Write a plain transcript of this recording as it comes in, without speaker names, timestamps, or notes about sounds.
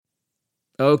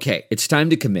Okay, it's time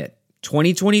to commit.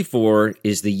 2024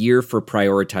 is the year for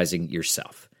prioritizing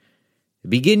yourself.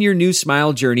 Begin your new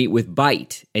smile journey with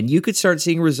Byte, and you could start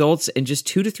seeing results in just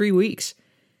 2 to 3 weeks.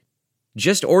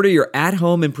 Just order your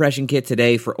at-home impression kit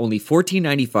today for only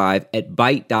 $14.95 at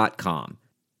Byte.com.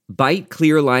 Byte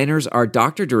clear liners are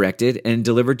doctor-directed and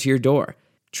delivered to your door.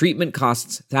 Treatment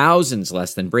costs thousands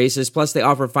less than braces, plus they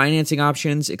offer financing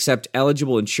options, accept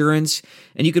eligible insurance,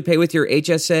 and you could pay with your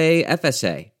HSA,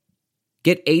 FSA.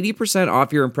 Get 80%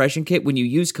 off your impression kit when you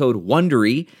use code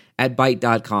WONDERY at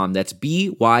Byte.com. That's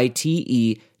BYTE.com.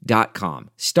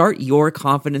 Start your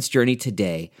confidence journey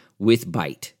today with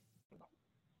Byte.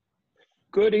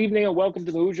 Good evening and welcome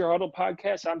to the Hoosier Huddle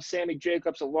podcast. I'm Sammy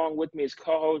Jacobs. Along with me is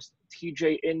co-host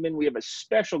TJ Inman. We have a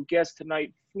special guest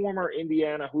tonight, former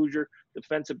Indiana Hoosier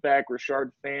defensive back Rashard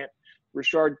Fant.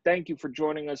 Rashard, thank you for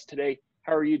joining us today.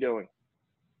 How are you doing?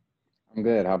 I'm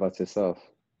good. How about yourself?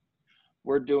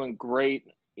 We're doing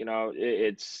great. You know,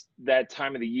 it's that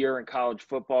time of the year in college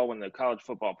football when the college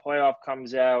football playoff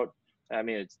comes out. I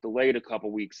mean, it's delayed a couple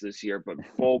weeks this year, but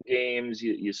full games.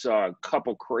 You saw a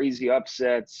couple crazy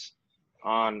upsets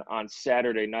on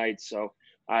Saturday night. So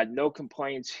no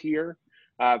complaints here.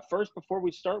 First, before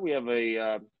we start, we have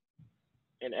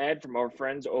an ad from our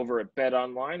friends over at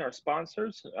BetOnline, our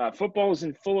sponsors. Football is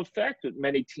in full effect with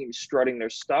many teams strutting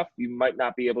their stuff. You might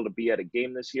not be able to be at a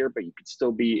game this year, but you could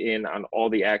still be in on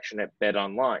all the action at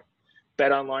BetOnline.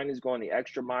 BetOnline is going the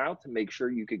extra mile to make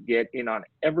sure you could get in on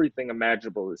everything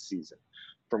imaginable this season,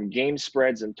 from game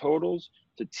spreads and totals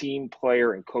to team,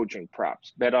 player, and coaching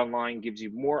props. BetOnline gives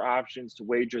you more options to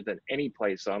wager than any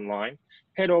place online.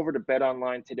 Head over to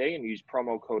BetOnline today and use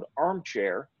promo code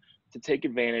ARMCHAIR to take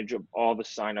advantage of all the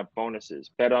sign-up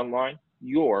bonuses. BetOnline,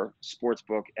 your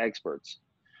sportsbook experts.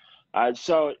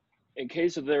 So in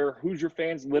case of their Hoosier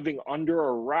fans living under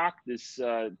a rock this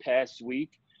past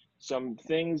week, some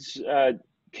things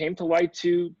came to light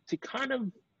to kind of,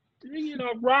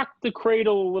 rock the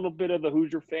cradle a little bit of the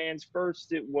Hoosier fans.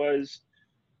 First, it was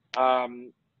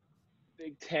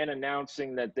Big Ten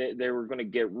announcing that they were going to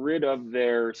get rid of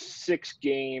their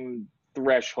 6-game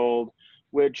threshold,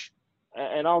 which,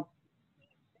 and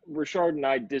Rashard and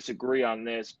I disagree on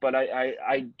this, but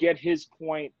I get his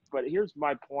point. But here's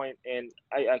my point, and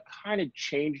I kind of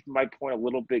changed my point a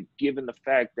little bit given the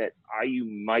fact that IU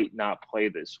might not play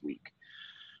this week.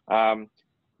 The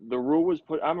rule was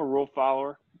put – I'm a rule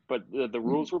follower, but the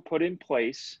rules were put in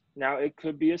place. Now, it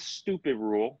could be a stupid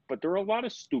rule, but there are a lot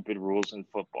of stupid rules in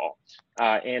football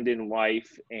and in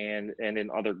life and in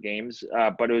other games.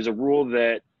 But it was a rule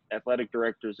that athletic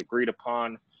directors agreed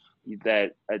upon,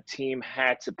 that a team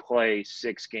had to play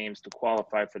 6 games to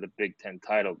qualify for the Big Ten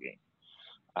title game.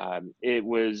 It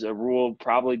was a rule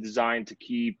probably designed to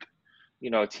keep,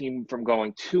 a team from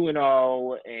going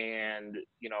 2-0 and,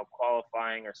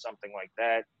 qualifying or something like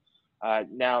that.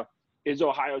 Now, is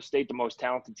Ohio State the most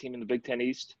talented team in the Big Ten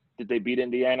East? Did they beat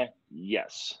Indiana?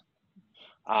 Yes.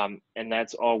 And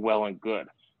that's all well and good.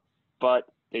 But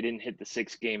they didn't hit the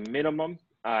 6-game minimum.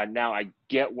 Now, I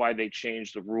get why they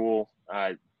changed the rule.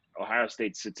 Ohio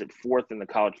State sits at 4th in the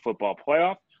college football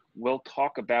playoff. We'll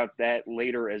talk about that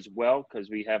later as well because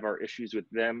we have our issues with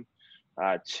them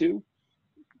too.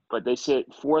 But they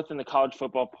sit 4th in the college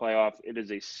football playoff. It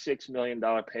is a $6 million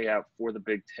payout for the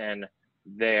Big Ten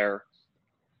there.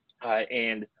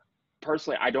 And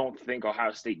personally, I don't think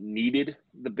Ohio State needed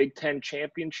the Big Ten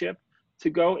championship to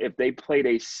go. If they played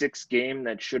a 6th game,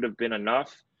 that should have been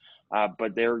enough.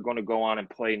 But they're going to go on and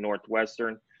play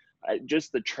Northwestern.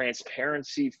 Just the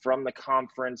transparency from the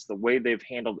conference, the way they've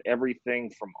handled everything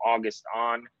from August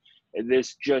on,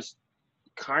 this just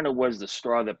kind of was the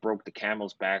straw that broke the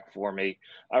camel's back for me.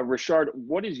 Rashard,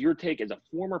 what is your take as a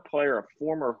former player, a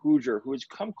former Hoosier who has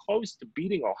come close to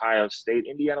beating Ohio State?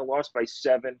 Indiana lost by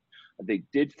 7. They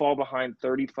did fall behind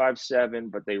 35-7,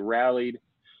 but they rallied.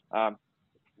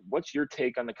 What's your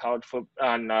take on the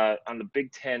on the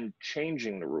Big Ten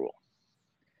changing the rule?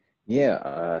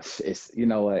 Yeah, it's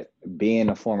being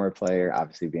a former player,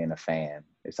 obviously being a fan,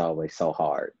 it's always so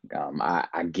hard.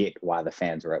 I get why the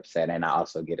fans were upset, and I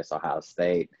also get it's Ohio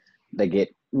State. They get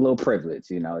a little privilege,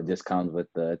 it just comes with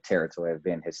the territory of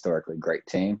being a historically great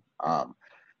team.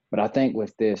 But I think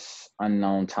with this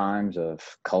unknown times of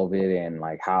COVID and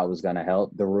like how it was going to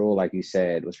help, the rule, like you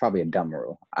said, was probably a dumb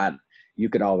rule. I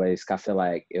feel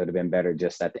like it would have been better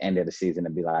just at the end of the season to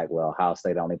be like, well, Ohio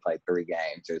State only played 3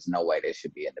 games. There's no way they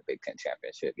should be in the Big Ten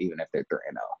championship, even if they're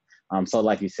 3-0. So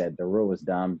like you said, the rule was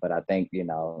dumb, but I think,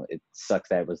 it sucks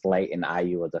that it was late and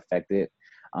IU was affected.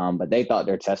 But they thought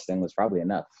their testing was probably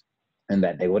enough and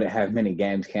that they wouldn't have many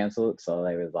games canceled. So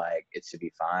they was like, it should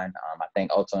be fine. I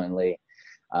think ultimately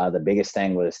The biggest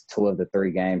thing was 2 of the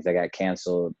 3 games that got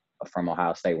canceled from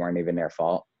Ohio State weren't even their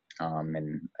fault.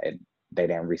 They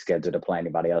didn't reschedule to play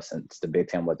anybody else since the Big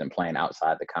Ten wasn't playing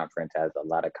outside the conference, as a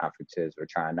lot of conferences were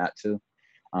trying not to.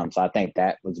 So I think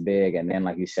that was big. And then,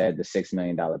 like you said, the $6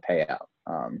 million payout.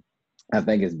 I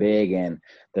think is big. And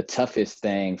the toughest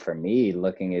thing for me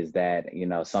looking is that,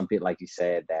 some people, like you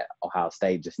said, that Ohio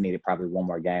State just needed probably one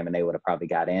more game and they would have probably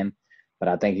got in. But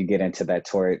I think you get into that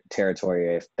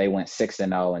territory if they went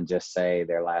 6-0 and just say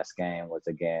their last game was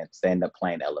against, they end up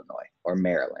playing Illinois or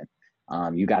Maryland.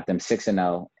 You got them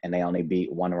 6-0 and they only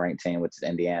beat one ranked team, which is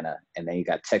Indiana. And then you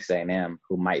got Texas A&M,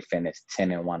 who might finish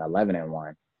 10-1,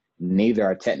 11-1. Neither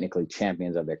are technically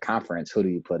champions of their conference. Who do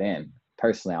you put in?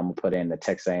 Personally, I'm going to put in the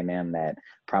Texas A&M that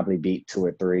probably beat 2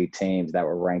 or 3 teams that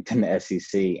were ranked in the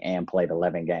SEC and played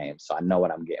 11 games. So I know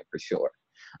what I'm getting for sure.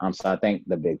 So I think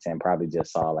the Big Ten probably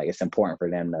just saw, like, it's important for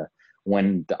them to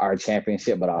win our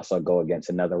championship, but also go against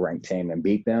another ranked team and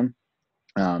beat them.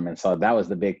 And so that was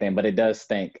the big thing. But it does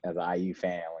stink as an IU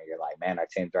fan when you're like, man, our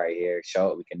team's right here. Show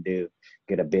what we can do.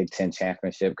 Get a Big Ten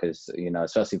championship because,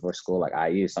 especially for a school like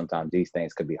IU, sometimes these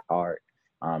things could be hard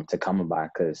to come by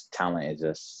because talent is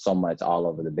just so much all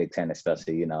over the Big Ten,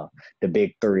 especially, the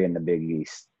Big Three and the Big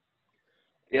East.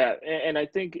 Yeah, and I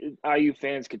think IU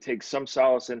fans could take some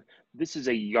solace in this is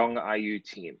a young IU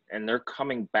team, and they're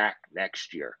coming back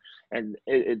next year. And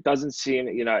it doesn't seem,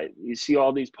 you see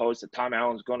all these posts that Tom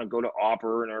Allen's going to go to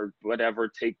Auburn or whatever,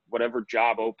 take whatever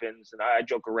job opens. And I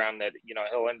joke around that,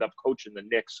 he'll end up coaching the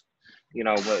Knicks,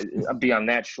 be on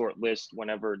that short list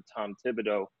whenever Tom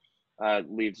Thibodeau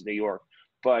leaves New York.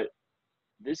 But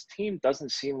this team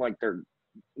doesn't seem like they're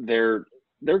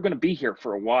going to be here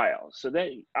for a while. So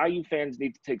that IU fans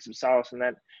need to take some solace in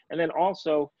that. And then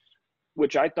also,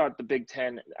 which I think the Big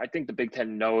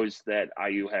Ten knows that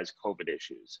IU has COVID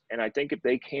issues. And I think if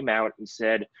they came out and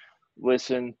said,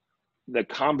 listen, the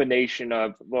combination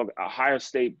of, look, Ohio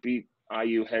State beat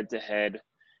IU head-to-head.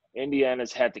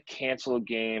 Indiana's had to cancel a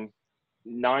game.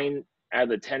 9 out of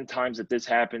the 10 times that this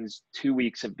happens, 2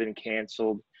 weeks have been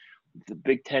canceled. The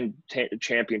Big Ten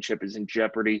championship is in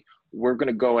jeopardy. We're going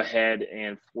to go ahead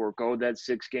and forego that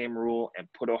 6-game rule and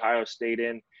put Ohio State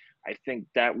in. I think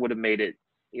that would have made it,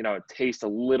 taste a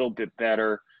little bit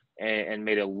better and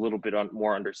made it a little bit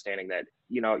more understanding that,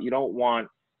 you don't want,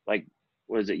 like,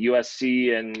 what is it,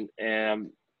 USC and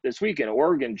this weekend,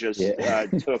 Oregon just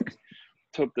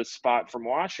took the spot from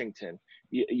Washington.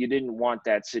 You didn't want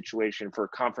that situation for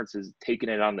conferences taking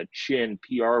it on the chin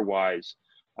PR-wise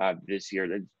this year.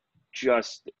 That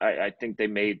just, I think they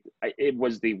made it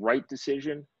was the right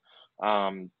decision.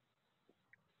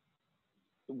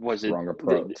 Was it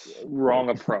wrong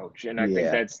approach? And I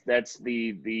think that's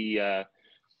the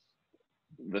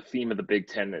theme of the Big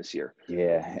Ten this year.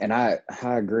 Yeah, and I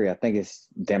agree. I think it's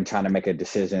them trying to make a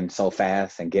decision so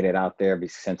fast and get it out there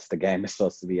since the game is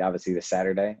supposed to be obviously the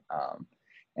Saturday.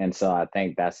 And so I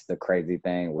think that's the crazy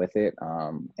thing with it.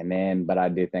 But I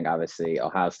do think obviously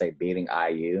Ohio State beating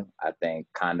IU, I think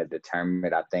kind of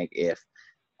determined. I think if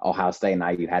Ohio State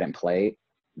and IU hadn't played,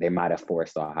 they might have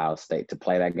forced Ohio State to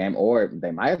play that game, or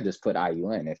they might have just put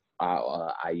IU in if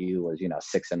IU was,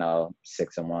 6-0,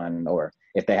 6-1, or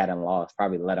if they hadn't lost,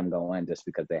 probably let them go in just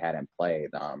because they hadn't played.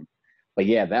 But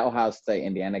yeah, that Ohio State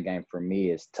Indiana game for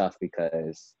me is tough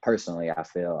because personally, I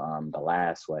feel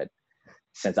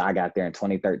since I got there in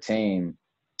 2013,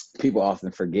 people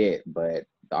often forget, but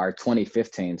our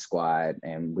 2015 squad,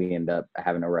 and we end up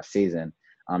having a rough season,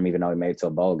 even though we made it to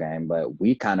a bowl game, but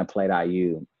we kind of played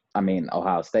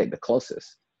Ohio State the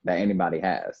closest that anybody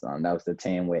has. That was the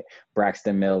team with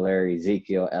Braxton Miller,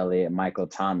 Ezekiel Elliott, Michael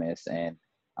Thomas, and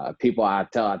people I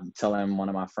tell him, one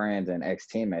of my friends and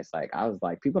ex-teammates, I was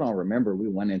like, people don't remember we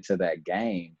went into that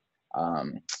game, I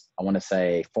want to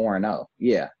say 4-0.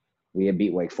 Yeah. We had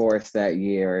beat Wake Forest that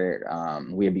year.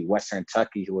 We had beat Western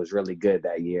Kentucky, who was really good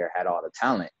that year, had all the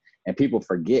talent. And people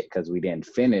forget because we didn't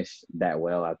finish that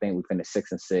well. I think we finished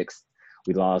 6-6.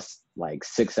 We lost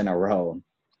 6 in a row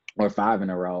or 5 in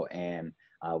a row. And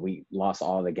we lost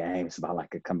all the games by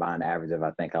a combined average of,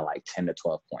 I think, 10 to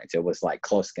 12 points. It was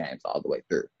close games all the way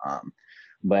through.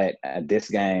 But this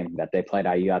game that they played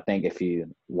IU, I think if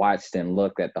you watched and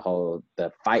looked at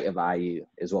the fight of IU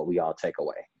is what we all take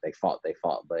away. They fought,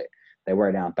 but they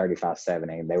were down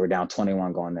 35-7. They were down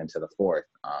 21 going into the fourth.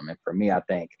 And for me, I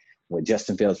think with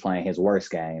Justin Fields playing his worst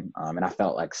game, and I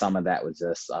felt like some of that was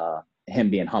just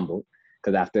him being humbled.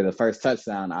 Because after the first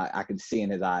touchdown, I could see in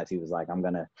his eyes, he was like, I'm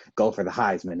going to go for the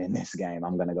Heisman in this game.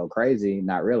 I'm going to go crazy,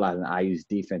 not realizing IU's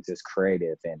defense is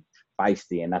creative and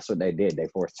feisty, and that's what they did. They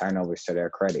forced turnovers to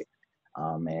their credit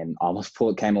and almost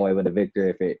came away with a victory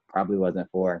if it probably wasn't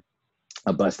for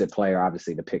a busted player,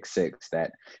 obviously the pick six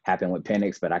that happened with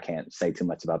Penix, but I can't say too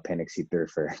much about Penix. He threw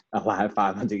for a lot of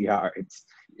 500 yards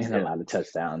and a lot of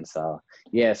touchdowns. So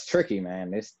yeah, it's tricky,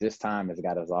 man. This time has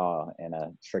got us all in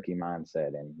a tricky mindset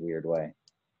in a weird way.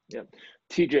 Yep.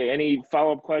 TJ, any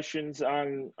follow-up questions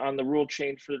on the rule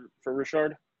change for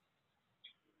Rashard?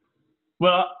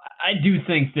 Well, I do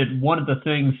think that one of the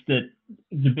things that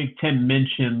the Big Ten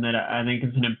mentioned that I think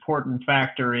is an important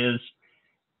factor is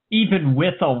even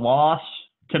with a loss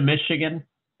to Michigan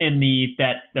in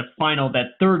that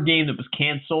third game that was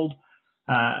canceled,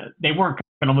 they weren't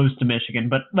going to lose to Michigan,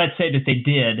 but let's say that they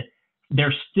did,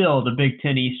 they're still the Big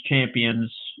Ten East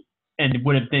champions and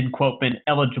would have been, quote, been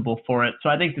eligible for it. So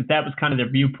I think that was kind of their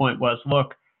viewpoint was,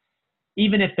 look,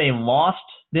 even if they lost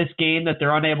this game that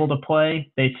they're unable to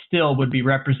play, they still would be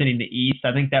representing the East.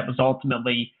 I think that was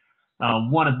ultimately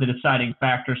one of the deciding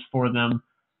factors for them.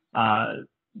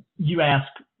 You ask,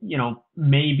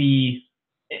 maybe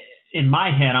in my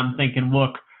head, I'm thinking,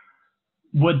 look,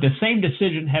 would the same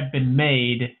decision have been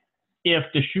made if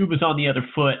the shoe was on the other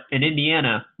foot and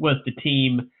Indiana was the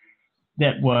team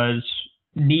that was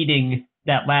needing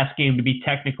that last game to be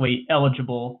technically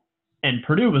eligible and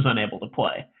Purdue was unable to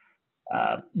play?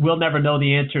 We'll never know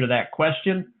the answer to that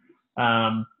question.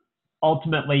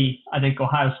 Ultimately, I think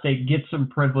Ohio State gets some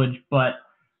privilege, but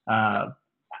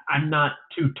I'm not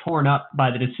too torn up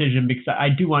by the decision because I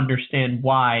do understand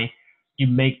why you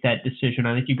make that decision.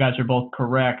 I think you guys are both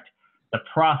correct. The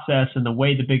process and the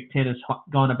way the Big Ten has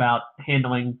gone about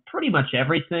handling pretty much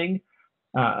everything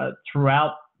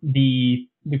throughout the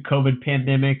COVID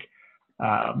pandemic,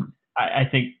 I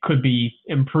think could be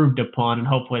improved upon, and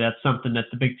hopefully that's something that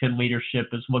the Big Ten leadership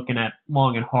is looking at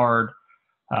long and hard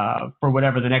for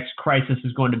whatever the next crisis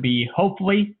is going to be.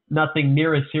 Hopefully nothing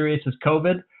near as serious as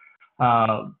COVID,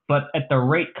 but at the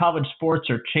rate college sports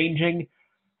are changing,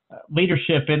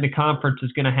 leadership in the conference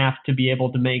is going to have to be able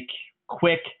to make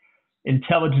quick,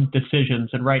 intelligent decisions.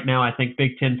 And right now I think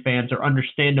Big Ten fans are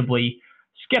understandably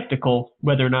skeptical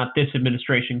whether or not this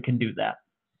administration can do that.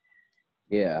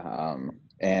 Yeah,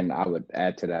 and I would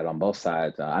add to that on both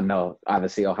sides. I know,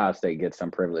 obviously, Ohio State gets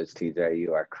some privilege, TJ.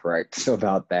 You are correct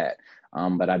about that.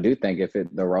 But I do think if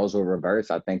the roles were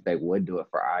reversed, I think they would do it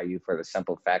for IU for the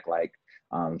simple fact, like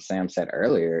Sam said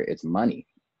earlier, it's money.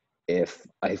 If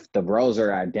the roles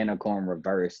are identical and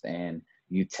reversed and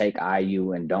you take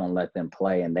IU and don't let them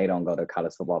play and they don't go to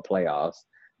college football playoffs,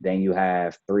 then you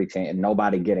have 3 teams,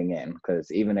 nobody getting in.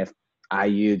 Because even if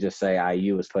IU, just say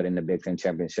IU was put in the Big Ten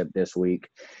championship this week,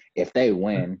 if they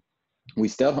win, we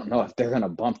still don't know if they're going to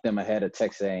bump them ahead of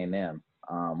Texas A&M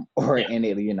or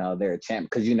any, they're a champ,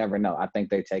 because you never know. I think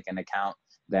they take into account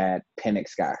that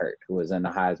Penix got hurt, who was in the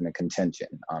Heisman contention,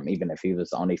 even if he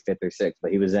was only 5th or 6th,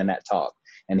 but he was in that talk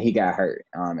and he got hurt.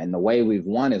 And the way we've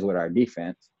won is with our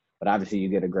defense, but obviously you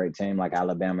get a great team like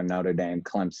Alabama, Notre Dame,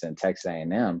 Clemson, Texas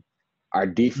A&M. Our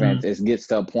defense gets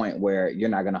to a point where you're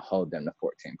not going to hold them to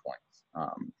 14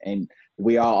 points. And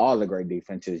we all the great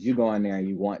defenses. You go in there and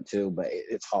you want to, but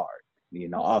it's hard.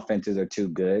 Offenses are too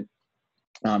good,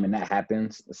 and that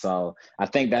happens. So I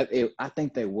think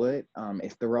they would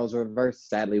if the roles were reversed.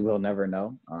 Sadly, we'll never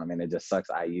know. And it just sucks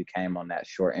IU came on that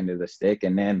short end of the stick.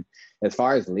 And then as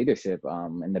far as leadership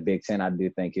in the Big Ten, I do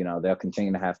think they'll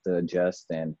continue to have to adjust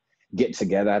and get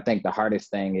together. I think the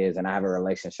hardest thing is, and I have a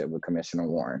relationship with Commissioner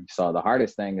Warren. So the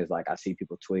hardest thing is, like, I see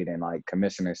people tweeting like,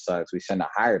 "Commissioner sucks. We shouldn't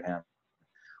have hired him."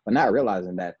 But not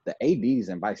realizing that the ADs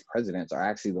and vice presidents are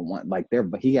actually the one, like,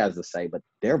 he has to say, but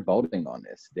they're voting on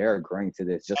this. They're agreeing to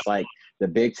this. Just like the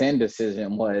Big Ten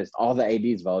decision was, all the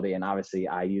ADs voted, and obviously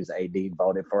IU's AD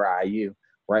voted for IU,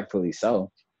 rightfully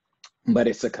so. But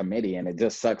it's a committee, and it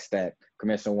just sucks that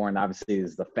Commissioner Warren obviously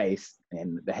is the face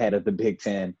and the head of the Big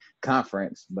Ten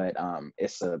conference, but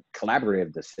it's a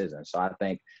collaborative decision. So I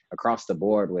think across the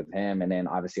board with him, and then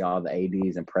obviously all the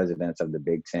ADs and presidents of the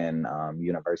Big Ten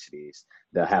universities,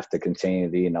 they'll have to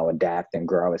continue to, adapt and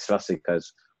grow, especially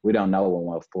because we don't know when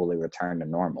we'll fully return to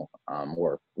normal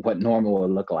or what normal will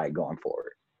look like going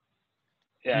forward.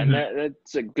 Yeah, and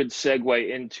that's a good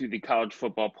segue into the college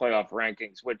football playoff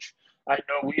rankings, which I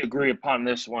know we agree upon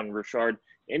this one, Rashard.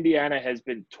 Indiana has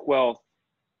been 12th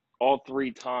all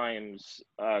 3 times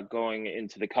going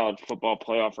into the college football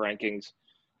playoff rankings.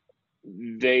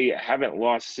 They haven't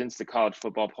lost since the college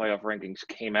football playoff rankings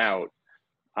came out.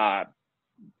 A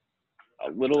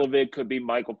little of it could be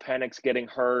Michael Penix getting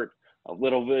hurt. A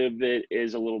little bit of it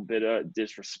is a little bit of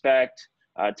disrespect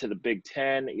to the Big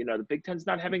Ten. The Big Ten's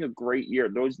not having a great year.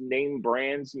 Those name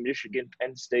brands, Michigan,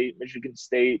 Penn State, Michigan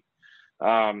State,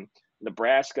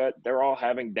 Nebraska, they're all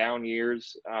having down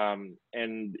years.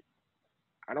 And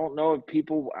I don't know if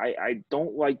people, I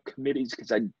don't like committees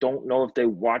because I don't know if they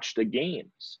watch the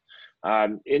games.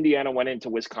 Indiana went into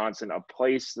Wisconsin, a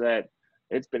place that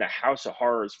it's been a house of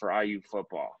horrors for IU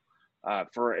football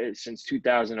since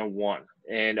 2001.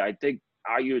 And I think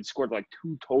IU had scored like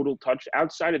 2 total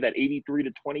outside of that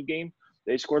 83-20 game.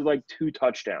 They scored like 2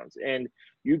 touchdowns. And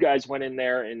you guys went in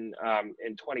there in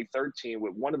 2013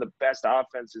 with one of the best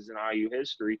offenses in IU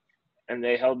history, and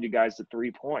they held you guys to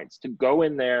 3 points. To go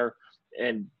in there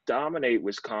and dominate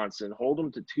Wisconsin, hold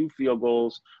them to 2 field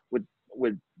goals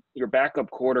with your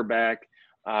backup quarterback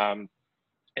and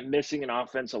missing an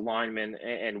offensive lineman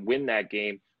and win that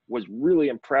game was really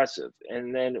impressive.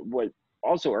 And then what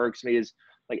also irks me is,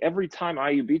 like, every time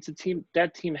IU beats a team,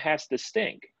 that team has to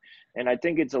stink. And I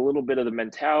think it's a little bit of the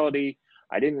mentality.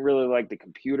 I didn't really like the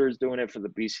computers doing it for the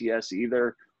BCS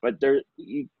either, but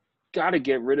you got to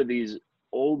get rid of these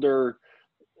older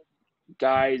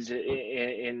guys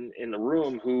in the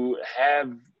room who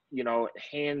have,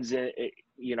 hands in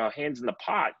the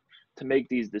pot to make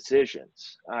these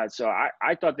decisions. So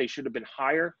I thought they should have been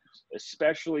higher,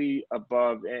 especially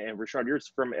above, and Rashard, you're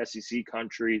from SEC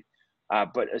country,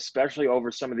 but especially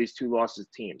over some of these 2 losses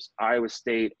teams, Iowa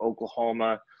State,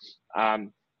 Oklahoma.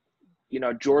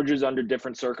 Georgia's under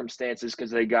different circumstances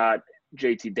because they got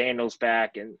JT Daniels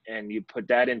back and you put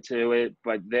that into it.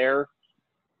 But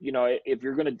if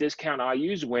you're going to discount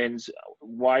IU's wins,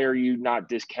 why are you not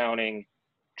discounting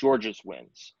Georgia's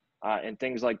wins and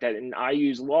things like that? And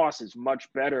IU's loss is much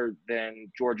better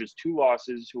than Georgia's 2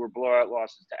 losses, who were blowout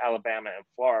losses to Alabama and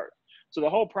Florida. So the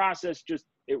whole process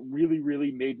it really,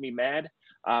 really made me mad.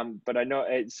 But I know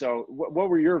 – so what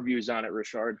were your views on it,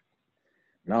 Rashard?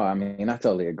 No, I mean, I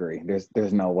totally agree.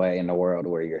 There's no way in the world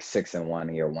where you're 6-1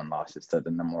 and your 1 losses to the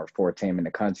number 4 team in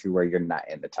the country where you're not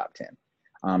in the top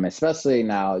 10. Especially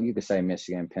now, you could say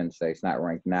Michigan, Penn State's not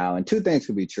ranked now. And 2 things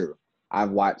could be true. I've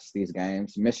watched these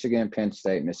games. Michigan, Penn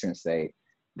State, Michigan State,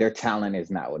 their talent is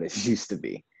not what it used to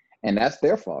be. And that's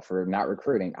their fault for not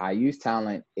recruiting. IU's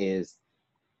talent is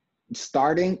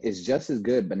starting is just as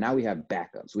good, but now we have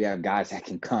backups. We have guys that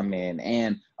can come in,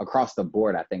 and across the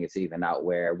board, I think it's even out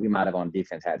where we might have on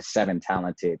defense had 7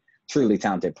 truly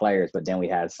talented players, but then we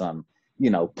had some,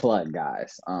 plug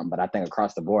guys. But I think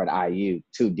across the board, IU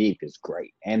 2 deep is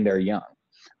great, and they're young.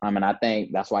 And I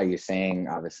think that's why you're saying,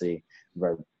 obviously,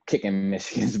 we're kicking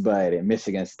Michigan's butt, and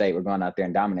Michigan State, we're going out there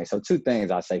and dominate. So 2 things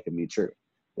I say could be true.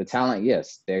 The talent,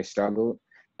 yes, they struggled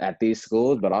at these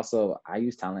schools, but also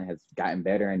IU's talent has gotten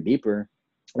better and deeper.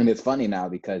 And it's funny now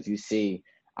because you see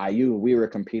IU, we were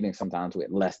competing sometimes with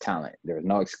less talent. There was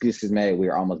no excuses made. We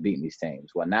were almost beating these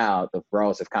teams. Well, now the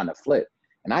roles have kind of flipped,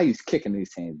 and IU's kicking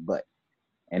these teams' butt.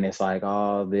 And it's like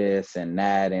all this and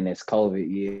that, and it's COVID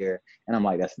year. And I'm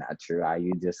like, that's not true.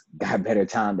 IU just got better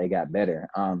talent. They got better.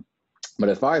 But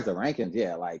as far as the rankings,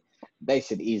 yeah, like they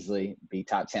should easily be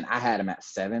top 10. I had them at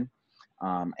 7.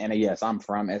 And yes, I'm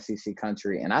from SEC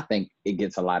country, and I think it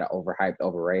gets a lot of overhyped,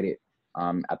 overrated.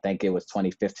 I think it was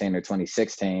 2015 or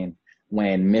 2016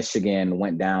 when Michigan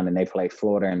went down and they played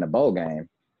Florida in the bowl game,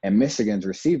 and Michigan's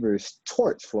receivers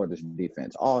torched Florida's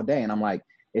defense all day. And I'm like,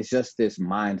 it's just this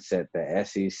mindset that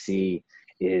SEC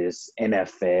is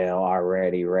NFL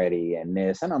already ready and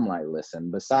this. And I'm like,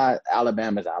 listen, besides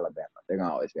Alabama's Alabama. They're going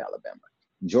to always be Alabama.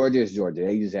 Georgia is Georgia.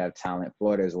 They usually have talent.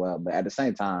 Florida as well. But at the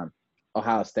same time,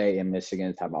 Ohio State and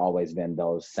Michigan have always been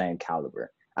those same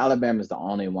caliber. Alabama is the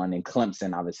only one, and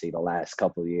Clemson, obviously, the last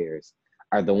couple of years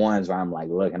are the ones where I'm like,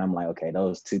 look, and I'm like, okay,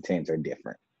 those 2 teams are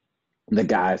different. The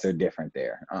guys are different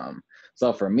there.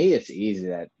 So for me, it's easy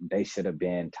that they should have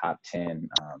been top 10.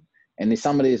 And then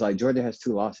some of these, like Georgia has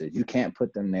 2 losses. You can't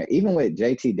put them there. Even with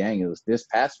JT Daniels this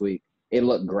past week, it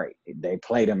looked great. They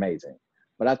played amazing.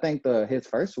 But I think his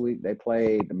first week, they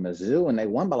played Mizzou, and they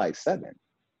won by like 7.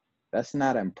 That's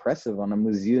not impressive on a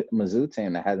Mizzou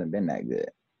team that hasn't been that good.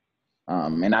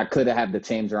 And I could have had the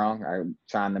teams wrong. I'm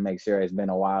trying to make sure it's been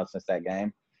a while since that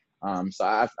game. So,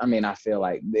 I feel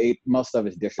like most of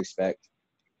it's disrespect.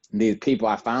 These people,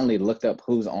 I finally looked up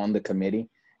who's on the committee,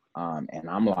 and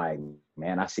I'm like,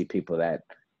 man, I see people that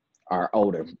are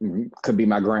older, could be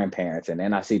my grandparents, and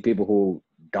then I see people who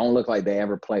don't look like they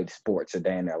ever played sports a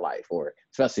day in their life, or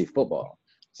especially football.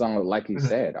 So like you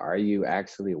said, are you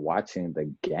actually watching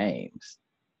the games?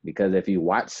 Because if you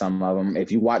watch some of them,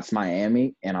 if you watch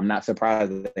Miami, and I'm not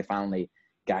surprised that they finally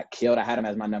got killed. I had them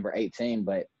as my number 18,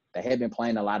 but they had been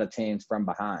playing a lot of teams from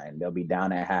behind. They'll be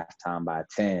down at halftime by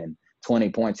 10, 20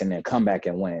 points, and then come back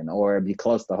and win, or be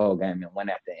close the whole game and win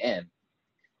at the end.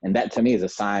 And that to me is a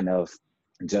sign of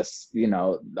just,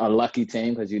 a lucky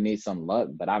team, because you need some luck,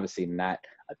 but obviously not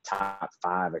a top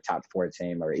 5 or top 4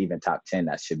 team or even top 10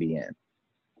 that should be in.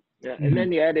 Yeah, and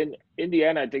then you add in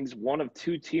Indiana, I think, is one of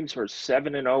two teams who are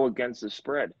 7-0 against the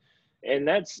spread. And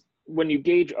that's when you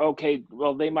gauge, okay,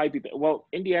 well, they might be, well,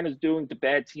 Indiana's doing to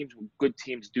bad teams what good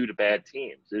teams do to bad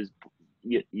teams, is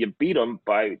you beat them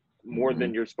by more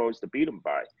than you're supposed to beat them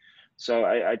by. So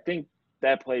I think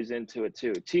that plays into it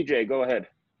too. TJ, go ahead.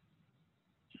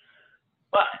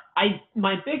 But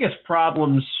my biggest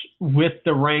problems with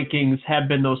the rankings have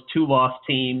been those 2-loss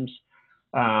teams.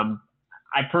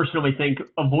 I personally think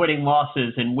avoiding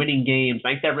losses and winning games,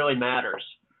 I think that really matters.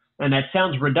 And that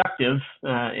sounds reductive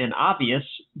and obvious,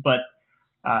 but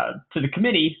to the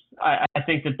committee, I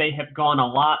think that they have gone a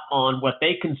lot on what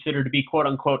they consider to be quote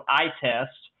unquote eye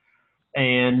test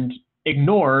and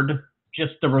ignored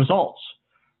just the results.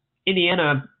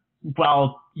 Indiana,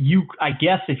 while I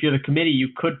guess if you're the committee, you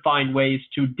could find ways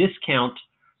to discount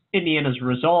Indiana's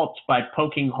results by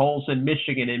poking holes in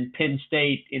Michigan, in Penn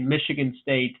State, in Michigan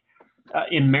State,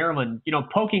 in Maryland,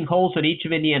 poking holes in each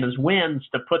of Indiana's wins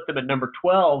to put them at number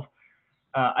 12.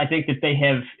 I think that they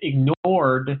have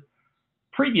ignored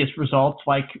previous results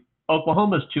like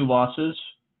Oklahoma's 2 losses,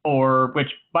 which,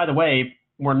 by the way,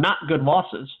 were not good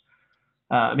losses.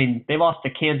 They lost to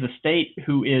Kansas State,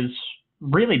 who is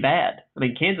really bad.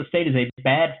 Kansas State is a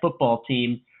bad football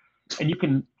team, and you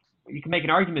can make an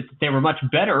argument that they were much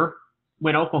better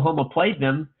when Oklahoma played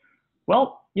them.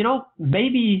 Well,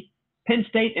 maybe Penn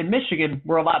State and Michigan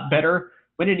were a lot better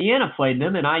when Indiana played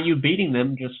them, and IU beating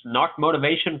them just knocked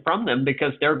motivation from them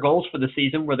because their goals for the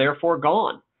season were therefore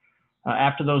gone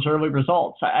after those early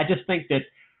results. I just think that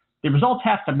the results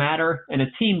have to matter, and a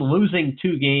team losing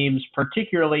 2 games,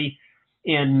 particularly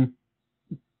in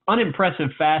unimpressive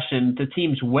fashion to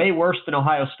teams way worse than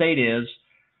Ohio State is,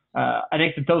 I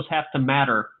think that those have to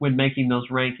matter when making those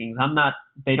rankings.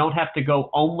 They don't have to go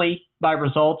only by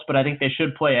results, but I think they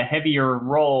should play a heavier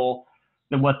role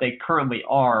than what they currently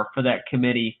are for that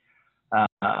committee.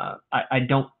 I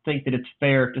don't think that it's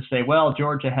fair to say, well,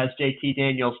 Georgia has JT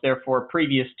Daniels, therefore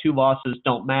previous 2 losses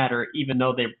don't matter, even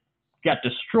though they got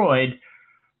destroyed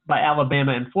by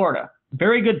Alabama and Florida.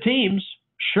 Very good teams,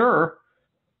 sure,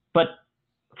 but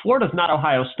Florida's not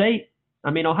Ohio State.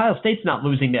 Ohio State's not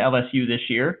losing to LSU this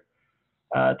year.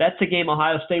 That's a game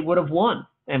Ohio State would have won,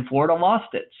 and Florida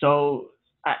lost it. So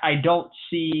I don't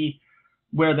see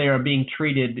where they are being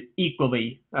treated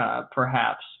equally,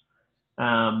 perhaps.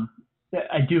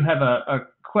 I do have a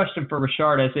question for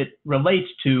Rashard as it relates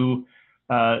to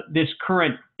this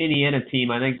current Indiana team.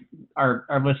 I think our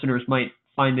listeners might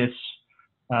find this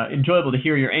enjoyable to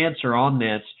hear your answer on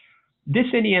this. This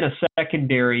Indiana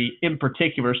secondary in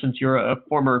particular, since you're a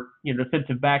former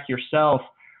defensive back yourself,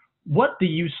 what do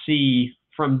you see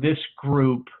from this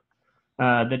group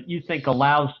that you think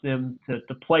allows them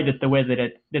to play the way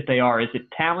that they are? Is it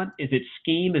talent? Is it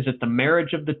scheme? Is it the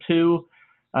marriage of the two?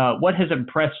 What has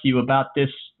impressed you about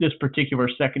this particular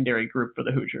secondary group for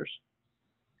the Hoosiers?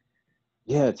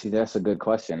 Yeah, that's a good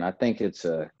question. I think it's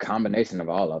a combination of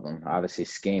all of them. Obviously,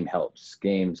 scheme helps.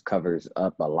 Schemes covers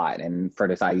up a lot. And for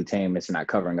this IU team, it's not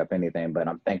covering up anything. But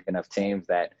I'm thinking of teams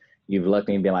that you've looked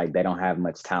and been like, they don't have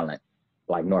much talent,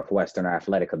 like Northwestern or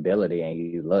athletic ability. And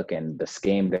you look and the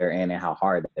scheme they're in and how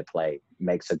hard they play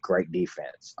makes a great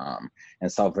defense.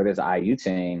 And so for this IU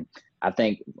team, I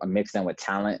think mixed in with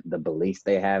talent, the belief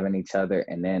they have in each other,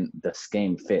 and then the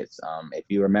scheme fits. If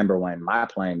you remember when my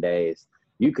playing days,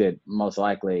 you could most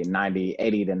likely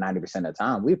 80 to 90% of the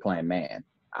time, we were playing man.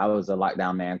 I was a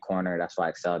lockdown man corner. That's why I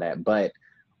excelled at. But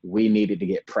we needed to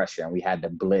get pressure, and we had to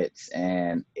blitz,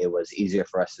 and it was easier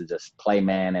for us to just play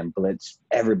man and blitz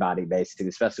everybody, basically,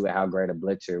 especially with how great a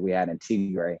blitzer we had in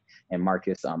Tigray and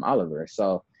Marcus Oliver.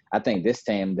 So I think this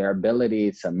team, their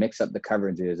ability to mix up the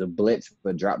coverages, a blitz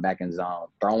but drop back in zone,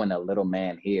 throwing a little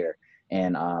man here,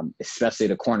 and especially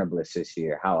the corner blitz this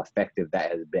year, how effective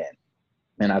that has been.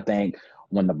 And I think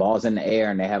when the ball's in the air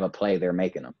and they have a play, they're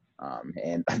making them.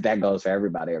 And that goes for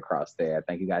everybody across there. I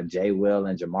think you got Jay Will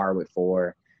and Jamar with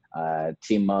 4,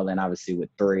 T. Mullen obviously with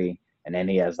 3, and then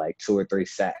he has like 2 or 3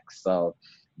 sacks. So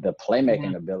the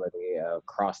playmaking ability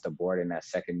across the board in that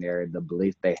secondary, the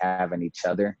belief they have in each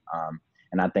other,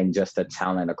 and I think just the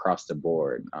talent across the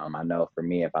board. I know for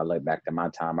me, if I look back to my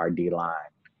time, our D-line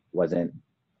wasn't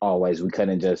always – we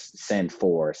couldn't just send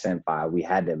 4, send 5. We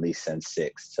had to at least send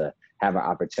 6 to have an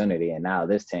opportunity. And now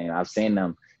this team, I've seen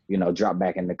them, drop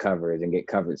back into coverage and get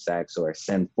coverage sacks, or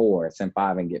send 4, send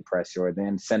 5 and get pressure, or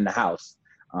then send the house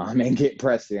and get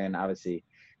pressure and obviously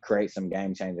create some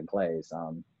game-changing plays.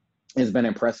 It's been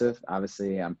impressive.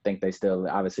 Obviously, I think they still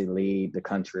obviously lead the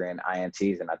country in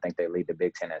INTs, and I think they lead the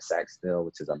Big Ten in sacks still,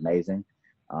 which is amazing.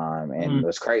 And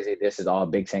what's crazy, this is all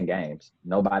Big Ten games.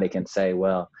 Nobody can say,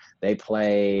 well, they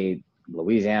played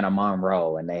Louisiana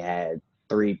Monroe and they had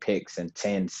 3 picks and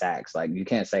 10 sacks. Like, you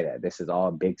can't say that. This is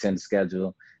all Big Ten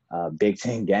schedule, Big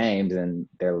Ten games, and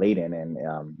they're leading. And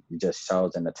it just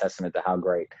shows in a testament to how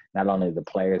great not only the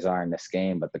players are in the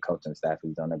scheme, but the coaching staff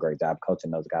who's done a great job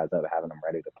coaching those guys up, having them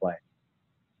ready to play.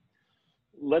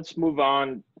 Let's move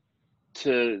on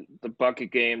to the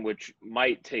bucket game, which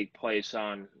might take place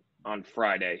on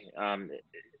Friday.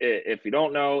 If you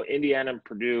don't know, Indiana and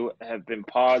Purdue have been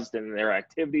paused in their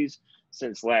activities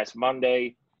since last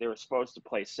Monday. They were supposed to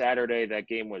play Saturday. That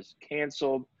game was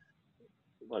canceled,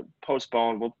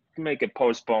 postponed. We'll make it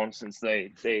postponed since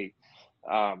they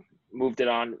moved it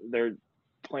on. They're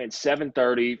playing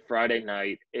 7:30 Friday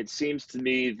night. It seems to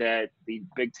me that the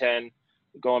Big Ten,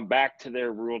 going back to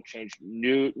their rule change,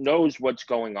 knows what's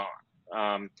going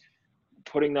on.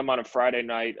 Putting them on a Friday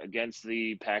night against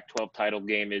the Pac-12 title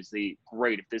game is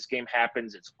great. If this game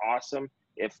happens, it's awesome.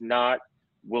 If not,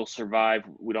 we'll survive.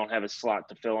 We don't have a slot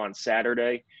to fill on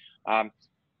Saturday.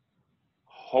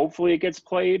 Hopefully it gets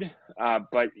played,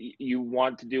 but you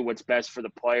want to do what's best for the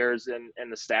players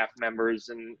and the staff members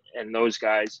and those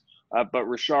guys. But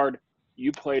Rashard,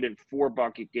 you played in 4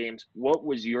 bucket games. What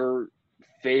was your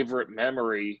favorite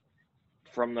memory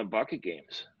from the bucket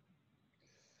games?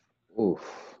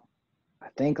 Oof. I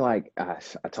think I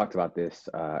talked about this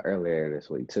earlier this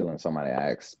week too, when somebody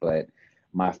asked, but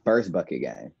my first bucket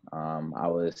game,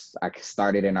 I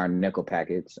started in our nickel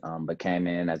package, but came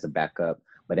in as a backup.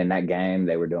 But in that game,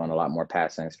 they were doing a lot more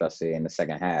passing, especially in the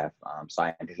second half. So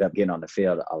I ended up getting on the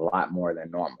field a lot more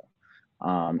than normal.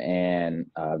 And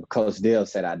Coach Dill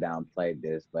said I downplayed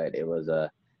this, but it was a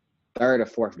 3rd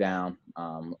or 4th down.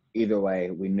 Either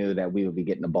way, we knew that we would be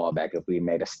getting the ball back if we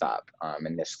made a stop.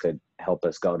 And this could help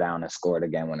us go down and score the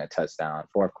game-winning touchdown.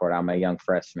 4th quarter, I'm a young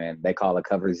freshman. They call a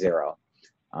cover 0.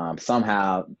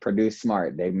 Somehow, Purdue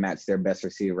smart. They matched their best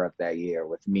receiver up that year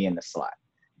with me in the slot.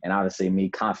 And obviously me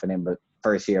confident, but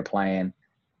first year playing,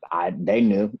 they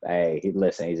knew, hey,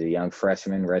 listen, he's a young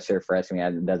freshman, redshirt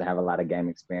freshman. He doesn't have a lot of game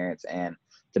experience. And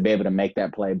to be able to make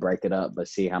that play, break it up, but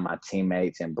see how my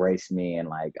teammates embrace me and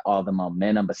all the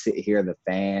momentum, but hear the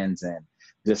fans and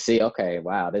just see, okay,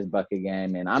 wow, this bucket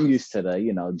game. And I'm used to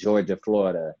the, Georgia,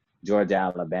 Florida, Georgia,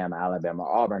 Alabama,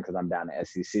 Auburn, because I'm down in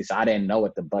SEC. So I didn't know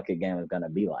what the bucket game was going to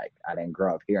be like. I didn't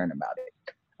grow up hearing about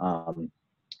it.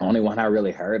 Only one I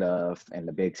really heard of in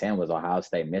the Big Ten was Ohio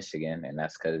State, Michigan, and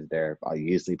that's because they're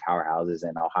usually powerhouses,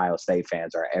 and Ohio State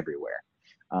fans are everywhere.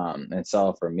 And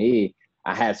so for me,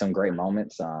 I had some great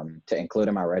moments. To include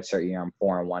in my redshirt year, I'm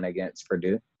 4-1 against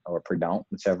Purdue or Purdue,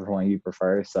 whichever one you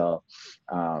prefer. So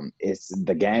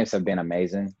the games have been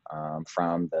amazing,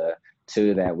 from the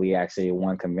 2 that we actually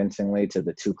won convincingly to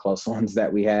the 2 close ones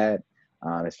that we had,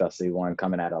 especially one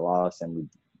coming at a loss, and we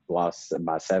lost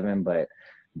by 7. But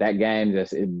that game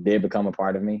it did become a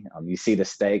part of me. You see the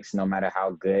stakes, no matter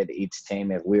how good each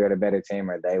team, if we were the better team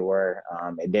or they were,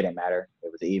 it didn't matter. It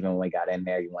was even when we got in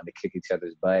there. You wanted to kick each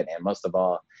other's butt. And most of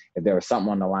all, if there was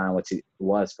something on the line, which it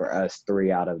was for us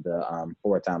 3 out of the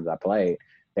 4 times I played,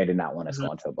 they did not want us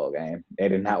going to a bowl game. They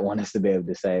did not want us to be able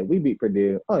to say, we beat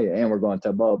Purdue. Oh, yeah, and we're going to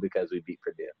a bowl because we beat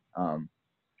Purdue.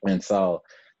 And so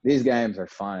these games are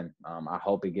fun. I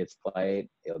hope it gets played.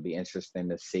 It'll be interesting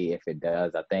to see if it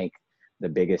does. I think the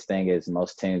biggest thing is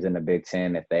most teams in the Big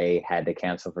Ten, if they had to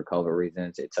cancel for COVID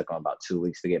reasons, it took them about 2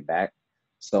 weeks to get back.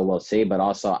 So we'll see. But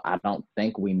also, I don't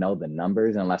think we know the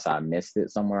numbers unless I missed it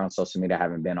somewhere on social media. I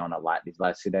haven't been on a lot these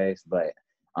last 2 days. But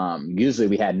usually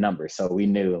we had numbers. So we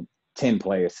knew 10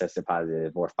 players tested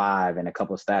positive or 5 and a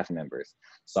couple of staff members.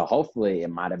 So hopefully it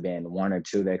might have been 1 or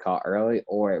 2 they caught early,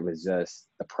 or it was just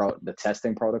the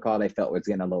testing protocol they felt was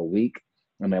getting a little weak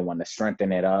and they wanted to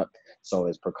strengthen it up. So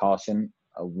it's precaution.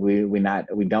 We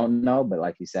don't know, but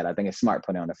like you said, I think it's smart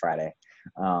putting it on a Friday.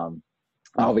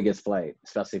 I hope it gets played,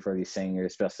 especially for these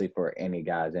seniors, especially for any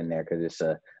guys in there, because it's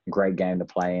a great game to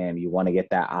play in. You want to get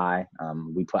that eye.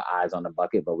 We put eyes on the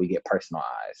bucket, but we get personal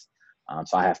eyes.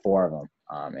 So I have 4 of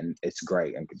them, and it's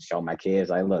great. And can show my kids,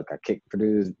 like, look, I kicked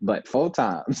Purdue's butt 4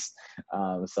 times.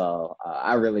 So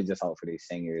I really just hope for these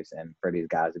seniors and for these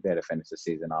guys to be able to finish the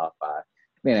season off by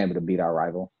being able to beat our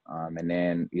rival. And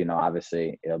then,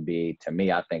 obviously it'll be, to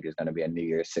me, I think it's going to be a New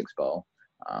Year's Six Bowl.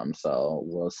 So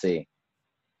we'll see.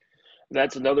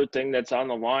 That's another thing that's on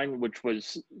the line, which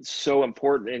was so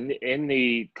important in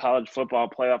the college football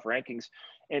playoff rankings.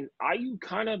 And IU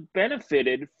kind of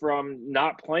benefited from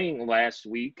not playing last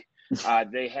week.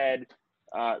 They had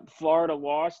Florida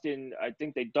lost in, I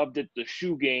think they dubbed it the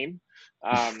shoe game,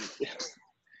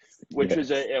 which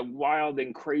was a wild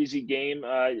and crazy game.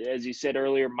 As you said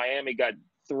earlier, Miami got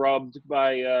thrubbed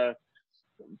by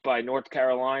North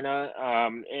Carolina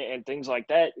and things like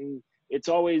that. And it's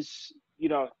always,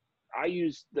 I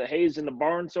use the hays in the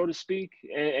barn, so to speak,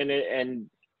 and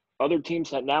other teams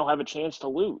that now have a chance to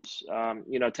lose.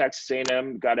 Texas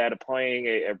A&M got out of playing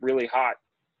a really hot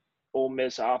Ole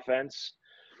Miss offense,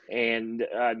 and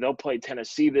they'll play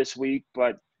Tennessee this week.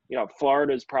 But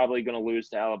Florida is probably going to lose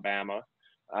to Alabama.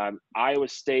 Iowa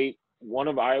State, one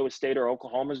of Iowa State or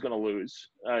Oklahoma is going to lose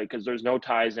because there's no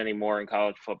ties anymore in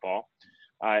college football.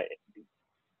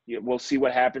 We'll see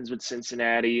what happens with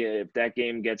Cincinnati if that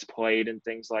game gets played and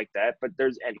things like that. But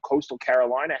and Coastal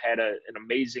Carolina had an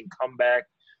amazing comeback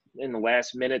in the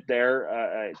last minute there.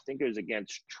 I think it was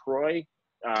against Troy,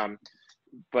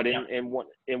 but in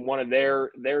one of their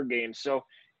games. So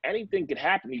anything could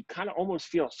happen. You kind of almost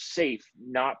feel safe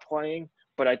not playing.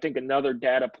 But I think another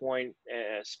data point,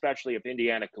 especially if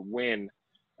Indiana could win,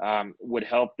 would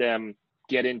help them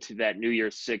get into that New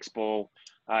Year's Six Bowl.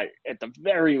 At the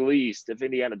very least, if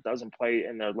Indiana doesn't play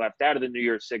and they're left out of the New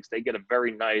Year's Six, they get a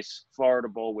very nice Florida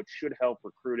Bowl, which should help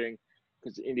recruiting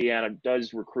because Indiana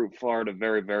does recruit Florida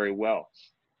very, very well.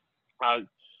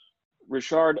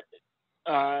 Rashard,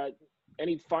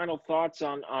 any final thoughts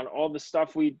on all the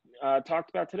stuff we talked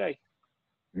about today?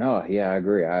 No, yeah, I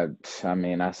agree. I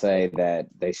mean, I say that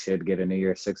they should get a New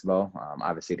Year's Six Bowl.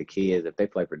 Obviously, the key is if they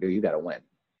play Purdue, you got to win.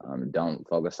 Don't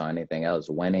focus on anything else.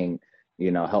 Winning,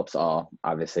 helps all.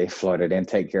 Obviously, Florida didn't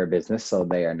take care of business, so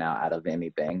they are now out of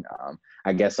anything.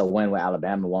 I guess a win with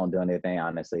Alabama won't do anything,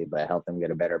 honestly, but help them get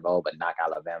a better bowl, but knock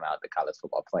Alabama out of the college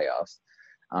football playoffs.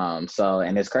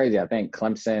 And it's crazy. I think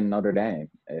Clemson, Notre Dame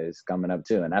is coming up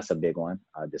too, and that's a big one.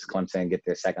 Does Clemson get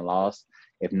their second loss?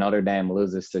 If Notre Dame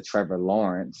loses to Trevor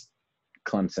Lawrence,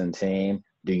 Clemson team,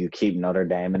 do you keep Notre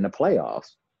Dame in the playoffs?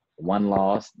 One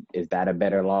loss, is that a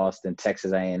better loss than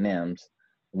Texas A&M's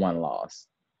one loss?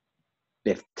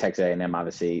 If Texas A&M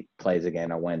obviously plays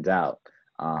again or wins out.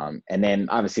 And then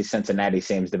obviously Cincinnati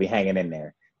seems to be hanging in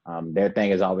there. Their thing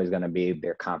is always going to be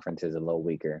their conference is a little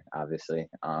weaker, obviously.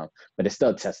 But it's still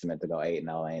a testament to go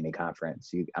 8-0 in any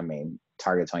conference.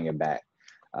 Targets on your back.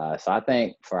 So I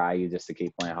think for IU just to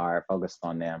keep playing hard, focus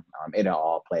on them. It'll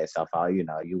all play itself out.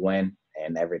 You win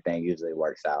and everything usually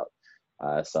works out.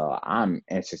 So I'm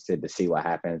interested to see what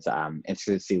happens. I'm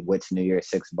interested to see which New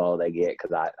Year's Six Bowl they get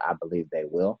because I believe they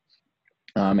will.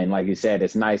 And like you said,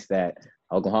 it's nice that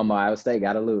Oklahoma, Iowa State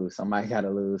got to lose. Somebody got to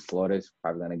lose. Florida's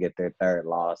probably going to get their third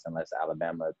loss unless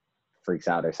Alabama freaks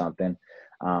out or something.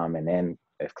 And then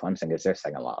if Clemson gets their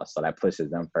second loss, so that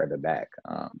pushes them further back.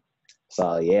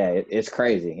 It's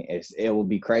crazy. It will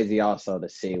be crazy also to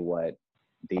see what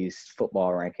these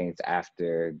football rankings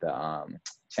after the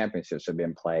championships have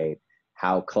been played,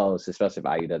 how close, especially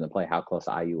if IU doesn't play, how close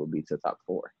IU will be to the top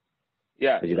four.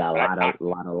 Yeah, but you got a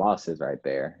lot of losses right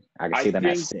there. I can see them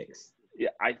at 6. Yeah,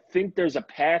 I think there's a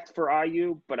path for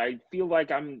IU, but I feel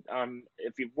like I'm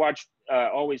if you've watched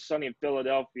Always Sunny in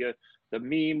Philadelphia, the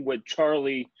meme with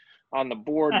Charlie on the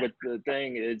board with the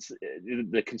thing, it's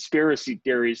the conspiracy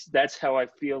theories. That's how I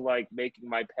feel like making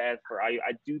my path for IU.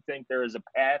 I do think there is a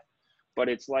path, but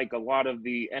it's like a lot of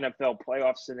the NFL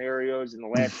playoff scenarios in the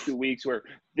last 2 weeks where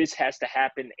this has to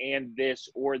happen and this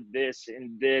or this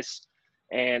and this.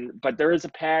 But there is a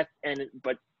path,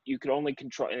 but you could only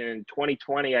control. And in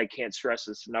 2020, I can't stress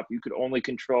this enough. You could only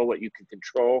control what you can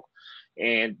control,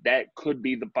 and that could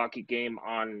be the bucket game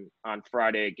on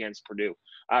Friday against Purdue.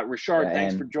 Rashard,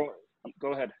 thanks for joining.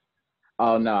 Go ahead.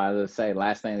 Oh no, I would say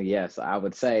last thing. Yes, I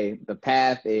would say the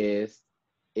path is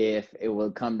if it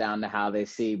will come down to how they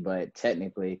see, but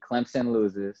technically Clemson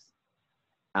loses,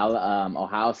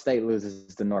 Ohio State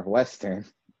loses to Northwestern.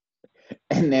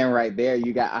 And then right there,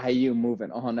 you got IU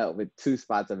moving on up with 2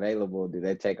 spots available. Do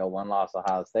they take a 1-loss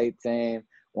Ohio State team,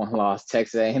 1-loss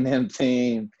Texas A&M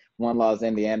team, 1-loss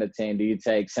Indiana team? Do you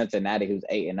take Cincinnati, who's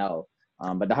 8-0?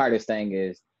 But the hardest thing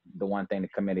is the one thing the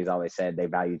committee's always said, they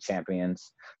value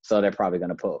champions. So they're probably going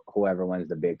to put whoever wins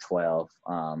the Big 12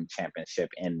 championship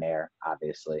in there,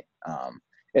 obviously,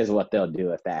 is what they'll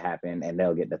do if that happened. And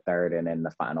they'll get the third, and then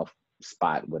the final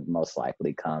spot would most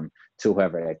likely come to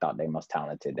whoever they thought they most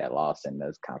talented that lost in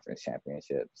those conference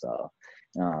championships. So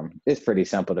it's pretty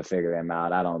simple to figure them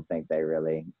out. I don't think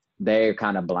they're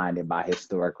kind of blinded by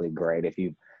historically great. If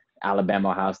you Alabama,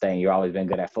 Ohio State, and you've always been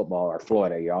good at football, or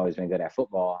Florida, you've always been good at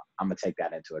football, I'm going to take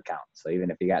that into account. So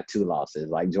even if you got 2 losses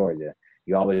like Georgia,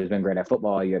 you've always been great at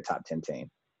football, you're a top 10 team.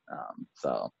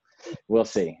 So we'll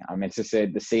see. I'm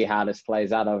interested to see how this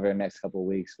plays out over the next couple of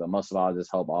weeks. But most of all, I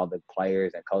just hope all the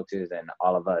players and coaches and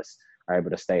all of us are able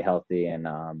to stay healthy and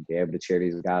be able to cheer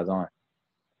these guys on.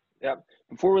 Yeah.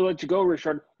 Before we let you go,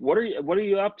 Rashard, what are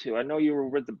you up to? I know you were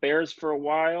with the Bears for a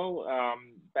while,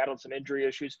 battled some injury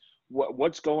issues.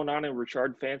 What's going on in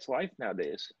Rashard Fant's life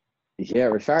nowadays? Yeah,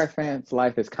 Rashard Fant's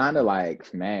life is kind of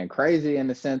like, man, crazy in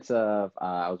the sense of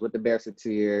I was with the Bears for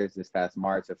 2 years. This past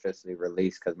March, officially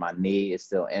released because my knee is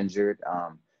still injured.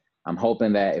 I'm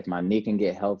hoping that if my knee can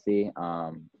get healthy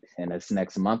in this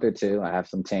next month or two, I have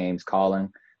some teams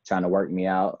calling, trying to work me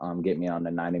out, get me on the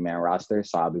 90-man roster.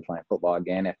 So I'll be playing football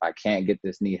again. If I can't get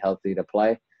this knee healthy to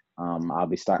play, I'll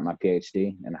be starting my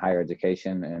PhD in higher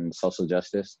education and social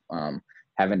justice.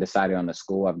 Haven't decided on the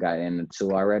school. I've got into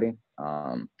 2 already.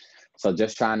 So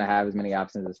just trying to have as many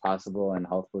options as possible, and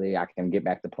hopefully I can get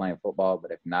back to playing football.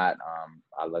 But if not,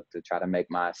 I look to try to make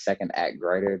my second act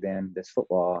greater than this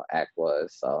football act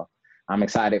was. So I'm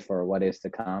excited for what is to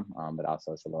come, but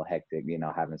also it's a little hectic,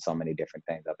 having so many different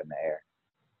things up in the air.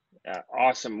 Yeah,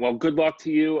 awesome. Well, good luck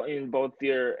to you in both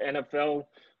your NFL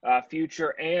future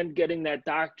and getting that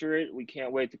doctorate. We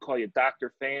can't wait to call you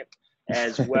Dr. Fant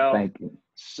as well. Thank you.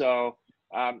 So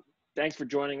thanks for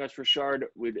joining us, Rashard.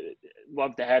 We'd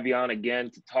love to have you on again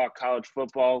to talk college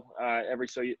football every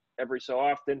so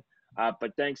often.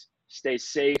 But thanks. Stay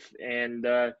safe and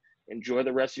enjoy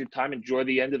the rest of your time. Enjoy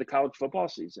the end of the college football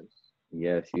season.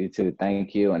 Yes, you too.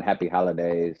 Thank you, and happy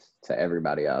holidays to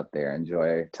everybody out there.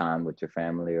 Enjoy time with your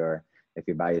family, or if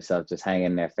you're by yourself, just hang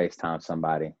in there, FaceTime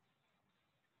somebody.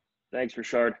 Thanks,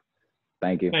 Rashard.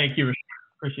 Thank you. Thank you, Rashard.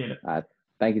 Appreciate it.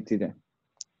 Thank you, TJ.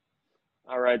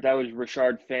 All right, that was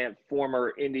Rashard Fant,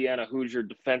 former Indiana Hoosier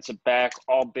defensive back,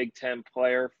 all Big Ten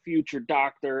player, future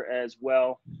doctor as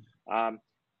well.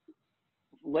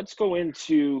 Let's go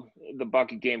into the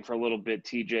bucket game for a little bit,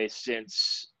 TJ,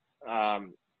 since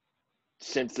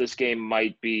this game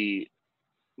might be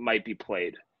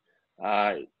played.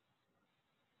 What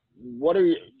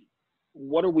are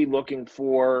we looking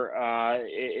for?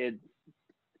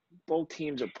 Both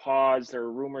teams are paused. There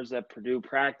are rumors that Purdue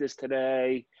practiced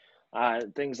today,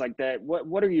 things like that.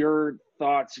 What are your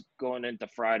thoughts going into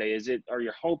Friday? Are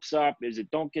your hopes up? Is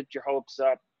it don't get your hopes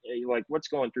up? Like, what's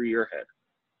going through your head?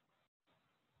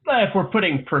 If we're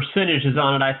putting percentages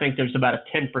on it, I think there's about a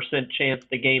 10% chance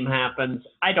the game happens.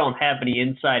 I don't have any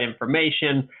inside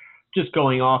information, just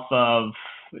going off of,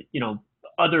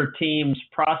 other teams'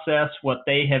 process, what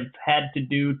they have had to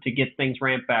do to get things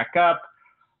ramped back up.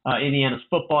 Indiana's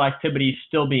football activity is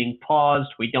still being paused.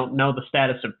 We don't know the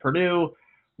status of Purdue.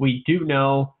 We do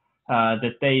know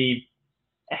that they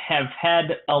have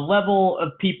had a level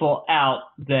of people out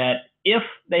that if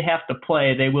they have to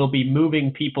play, they will be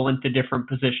moving people into different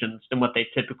positions than what they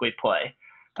typically play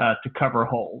to cover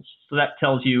holes. So that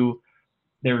tells you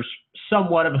there's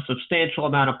somewhat of a substantial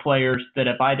amount of players that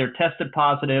have either tested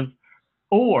positive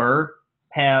or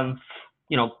have,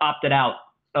 opted out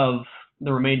of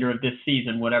the remainder of this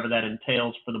season, whatever that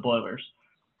entails for the Boilers.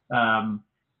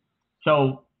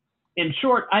 So in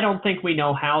short, I don't think we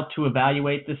know how to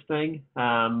evaluate this thing.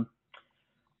 I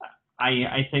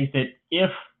think that if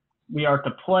we are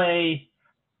to play,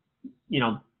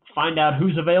 find out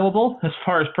who's available as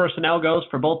far as personnel goes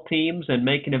for both teams and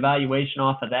make an evaluation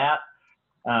off of that.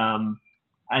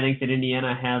 I think that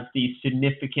Indiana has the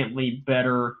significantly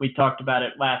better, we talked about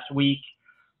it last week.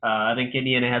 I think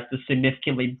Indiana has the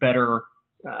significantly better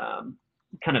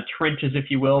kind of trenches, if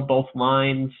you will, both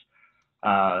lines.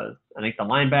 I think the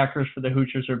linebackers for the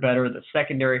Hoosiers are better. The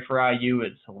secondary for IU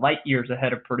is light years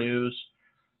ahead of Purdue's.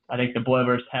 I think the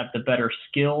Boilers have the better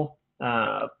skill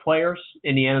players.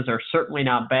 Indiana's are certainly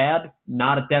not bad,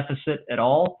 not a deficit at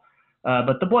all.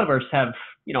 But the Boilers have,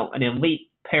 an elite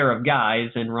pair of guys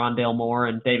in Rondale Moore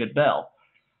and David Bell.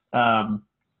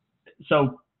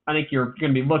 So I think you're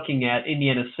going to be looking at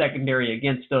Indiana's secondary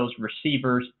against those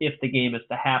receivers if the game is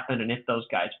to happen and if those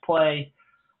guys play.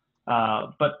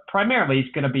 But primarily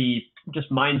it's going to be just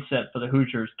mindset for the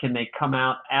Hoosiers. Can they come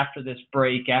out after this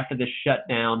break, after this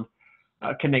shutdown?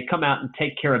 Can they come out and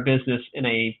take care of business in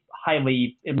a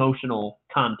highly emotional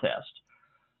contest?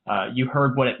 You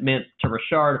heard what it meant to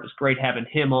Rashard. It was great having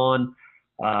him on,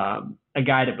 a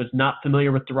guy that was not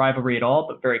familiar with the rivalry at all,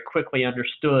 but very quickly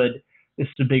understood this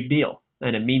is a big deal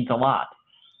and it means a lot.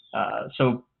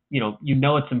 So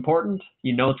it's important.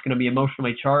 It's going to be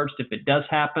emotionally charged if it does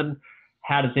happen.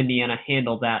 How does Indiana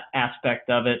handle that aspect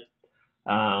of it?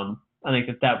 I think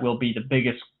that will be the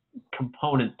biggest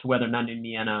component to whether or not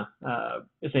Indiana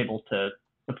is able to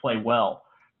play well.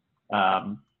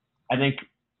 I think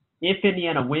if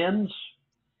Indiana wins,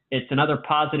 it's another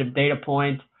positive data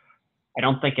point. I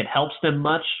don't think it helps them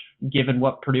much given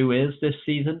what Purdue is this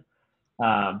season.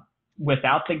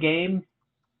 Without the game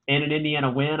and an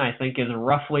Indiana win, I think is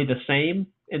roughly the same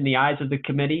in the eyes of the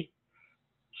committee.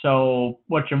 So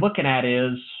what you're looking at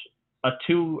is a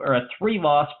 2 or a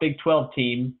 3-loss Big 12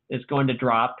 team is going to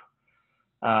drop.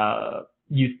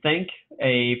 You think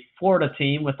a Florida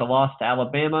team with the loss to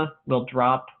Alabama will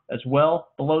drop as well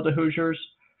below the Hoosiers.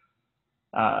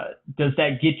 Does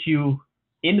that get you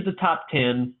into the top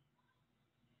 10?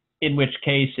 In which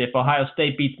case, if Ohio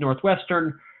State beats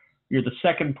Northwestern, you're the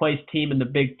second place team in the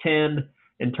Big Ten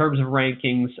in terms of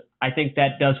rankings. I think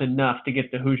that does enough to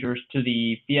get the Hoosiers to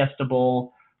the Fiesta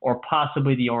Bowl or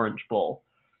possibly the Orange Bowl.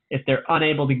 If they're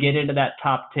unable to get into that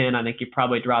top 10, I think you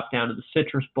probably drop down to the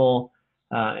Citrus Bowl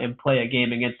and play a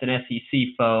game against an SEC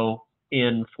foe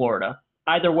in Florida.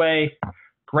 Either way,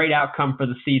 great outcome for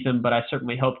the season, but I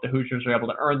certainly hope the Hoosiers are able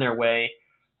to earn their way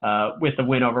with a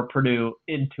win over Purdue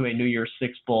into a New Year's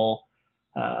Six Bowl.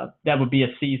 That would be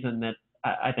a season that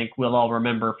I think we'll all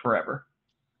remember forever.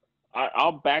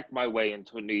 I'll back my way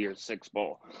into a New Year's Six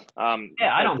Bowl.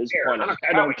 I don't care. I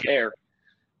don't care.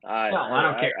 I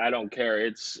don't care. I don't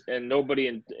care. And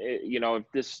nobody, if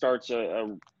this starts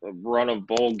a run of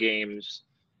bowl games,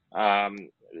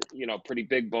 pretty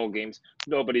big bowl games,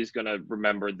 nobody's going to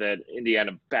remember that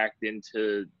Indiana backed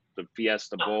into the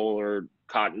Fiesta Bowl or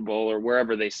Cotton Bowl or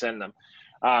wherever they send them.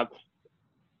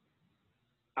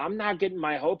 I'm not getting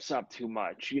my hopes up too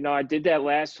much. I did that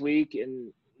last week,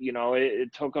 and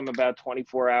it took them about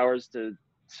 24 hours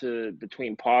to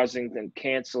between pausing and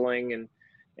canceling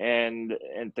and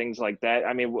things like that.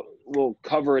 I mean, we'll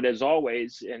cover it as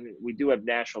always, and we do have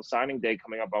National Signing Day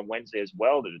coming up on Wednesday as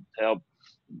well to help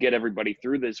get everybody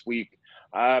through this week.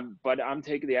 But I'm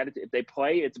taking the attitude, if they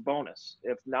play, it's a bonus.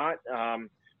 If not,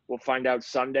 we'll find out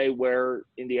Sunday where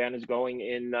Indiana's going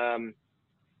in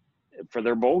for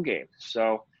their bowl game.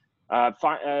 So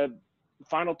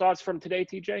final thoughts from today,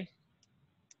 TJ?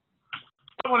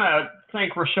 I want to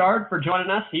thank Rashard for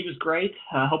joining us. He was great.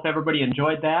 I hope everybody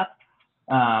enjoyed that.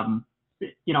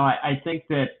 I think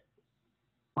that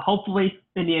hopefully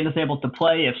Indiana's able to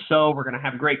play. If so, we're going to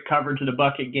have great coverage of the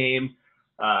Bucket game.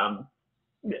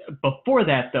 Before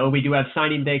that, though, we do have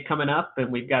signing day coming up,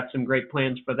 and we've got some great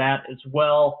plans for that as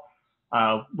well.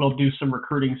 We'll do some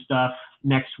recruiting stuff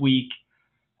next week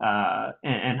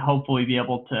and hopefully be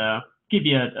able to give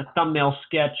you a thumbnail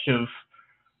sketch of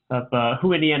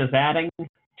who Indiana's adding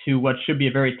to what should be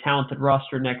a very talented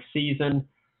roster next season.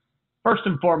 First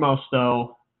and foremost,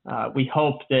 though, we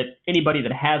hope that anybody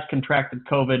that has contracted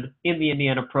COVID in the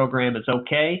Indiana program is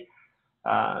okay.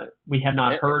 We have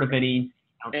not heard of any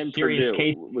serious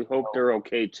cases. We hope they're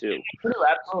okay, too. Purdue,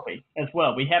 absolutely, as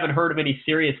well. We haven't heard of any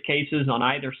serious cases on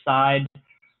either side.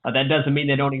 That doesn't mean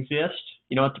they don't exist.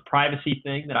 It's a privacy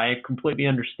thing that I completely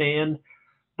understand.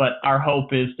 But our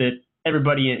hope is that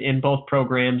everybody in both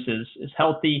programs is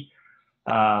healthy,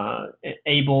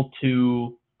 able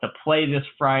to play this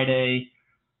Friday.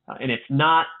 And if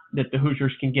not, that the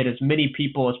Hoosiers can get as many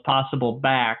people as possible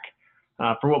back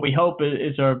for what we hope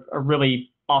is a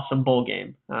really awesome bowl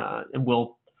game. And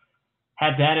we'll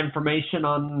have that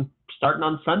information starting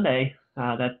on Sunday.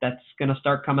 That's going to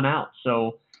start coming out.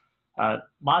 So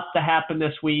lots to happen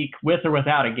this week with or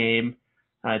without a game.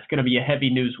 It's going to be a heavy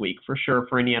news week for sure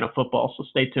for Indiana football. So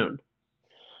stay tuned.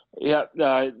 Yeah,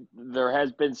 there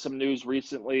has been some news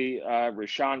recently.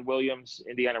 Rashard Williams,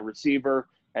 Indiana receiver,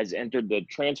 has entered the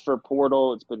transfer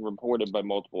portal. It's been reported by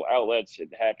multiple outlets. It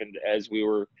happened as we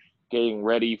were getting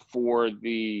ready for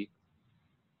the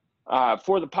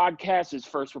podcast. It's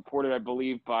first reported, I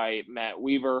believe, by Matt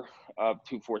Weaver of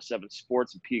 247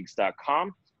 Sports and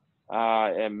Peaks.com.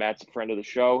 And Matt's a friend of the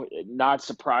show. Not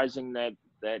surprising that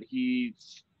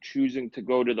he's choosing to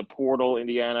go to the portal.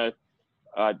 Indiana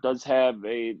does have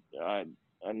a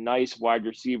nice wide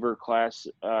receiver class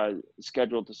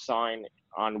scheduled to sign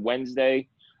on Wednesday.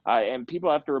 And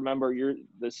people have to remember,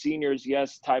 the seniors,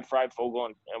 yes, Ty Freifogel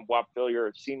and Wap Fillier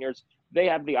are seniors. They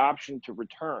have the option to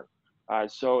return.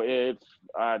 So if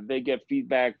they get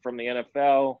feedback from the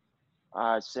NFL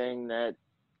saying that,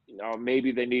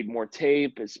 maybe they need more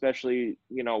tape, especially,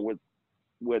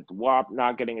 with Wap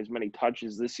not getting as many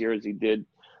touches this year as he did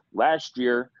last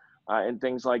year and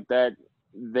things like that,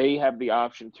 they have the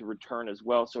option to return as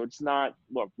well. So it's not,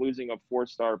 losing a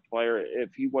 4-star player,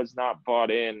 if he was not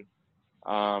bought into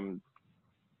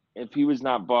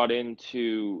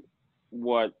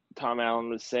what Tom Allen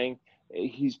was saying,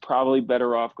 he's probably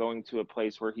better off going to a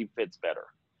place where he fits better.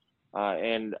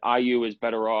 And IU is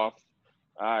better off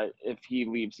if he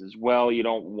leaves as well. You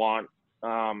don't want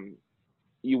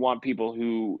you want people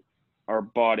who are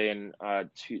bought in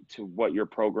to what your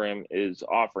program is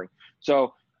offering.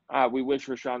 So we wish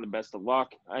Rashard the best of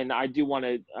luck. And I do want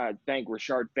to thank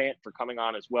Rashard Fant for coming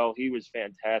on as well. He was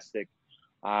fantastic.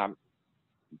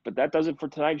 But that does it for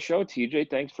tonight's show, TJ.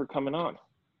 Thanks for coming on.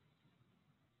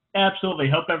 Absolutely.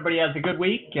 Hope everybody has a good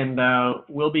week, and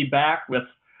we'll be back with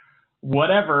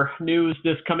whatever news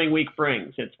this coming week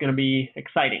brings. It's going to be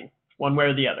exciting, one way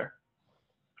or the other.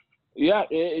 Yeah,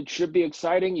 it should be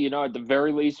exciting. At the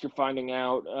very least, you're finding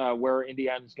out where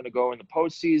Indiana's going to go in the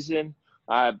postseason.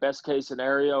 Best case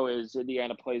scenario is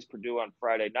Indiana plays Purdue on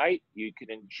Friday night. You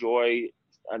can enjoy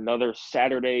another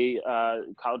Saturday,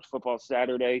 college football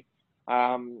Saturday,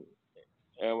 and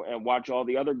watch all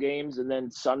the other games. And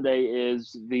then Sunday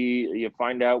is you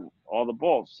find out all the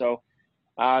bowls. So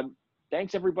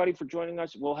thanks, everybody, for joining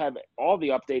us. We'll have all the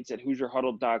updates at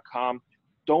HoosierHuddle.com.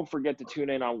 Don't forget to tune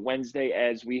in on Wednesday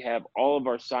as we have all of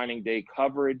our signing day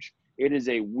coverage. It is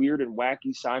a weird and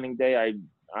wacky signing day.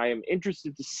 I am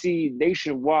interested to see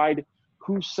nationwide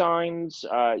who signs.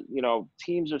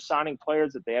 Teams are signing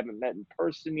players that they haven't met in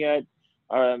person yet,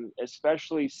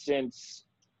 especially since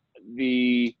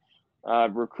the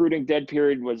recruiting dead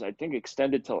period was, I think,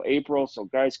 extended till April. So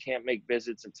guys can't make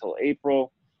visits until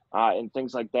April and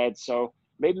things like that. So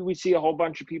maybe we see a whole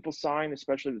bunch of people sign,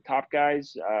 especially the top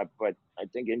guys. But I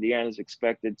think Indiana's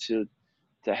expected to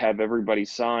have everybody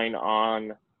sign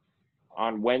on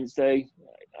Wednesday.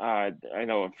 I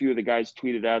know a few of the guys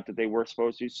tweeted out that they were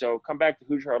supposed to. So come back to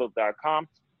HoosierHuddle.com.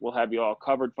 We'll have you all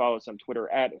covered. Follow us on Twitter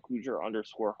at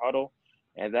Hoosier_Huddle.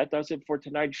 And that does it for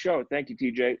tonight's show. Thank you,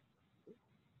 TJ.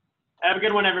 Have a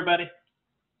good one, everybody.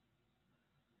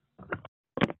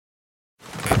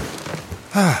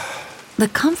 The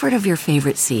comfort of your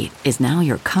favorite seat is now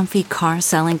your comfy car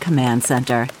selling command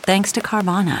center, thanks to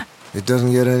Carvana. It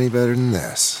doesn't get any better than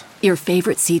this. Your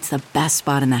favorite seat's the best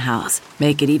spot in the house.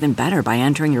 Make it even better by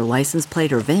entering your license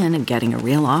plate or VIN and getting a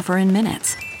real offer in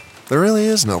minutes. There really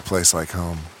is no place like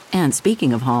home. And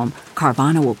speaking of home,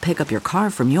 Carvana will pick up your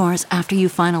car from yours after you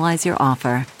finalize your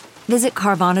offer. Visit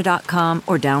Carvana.com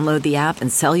or download the app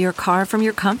and sell your car from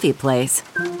your comfy place.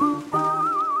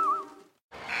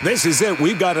 This is it.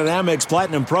 We've got an Amex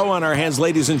Platinum Pro on our hands,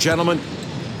 ladies and gentlemen.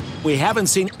 We haven't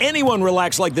seen anyone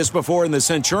relax like this before in the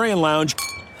Centurion Lounge.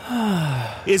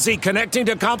 Is he connecting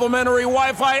to complimentary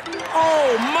Wi-Fi?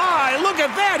 Oh, my. Look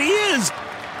at that. He is.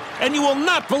 And you will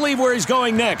not believe where he's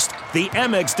going next. The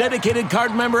Amex dedicated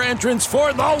card member entrance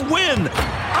for the win.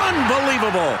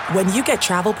 Unbelievable. When you get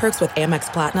travel perks with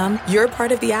Amex Platinum, you're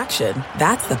part of the action.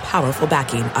 That's the powerful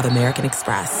backing of American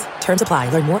Express. Terms apply.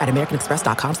 Learn more at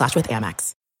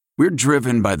americanexpress.com/withAmex. We're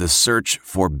driven by the search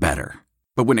for better.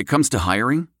 But when it comes to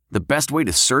hiring, the best way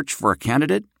to search for a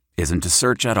candidate isn't to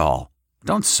search at all.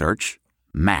 Don't search.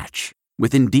 Match.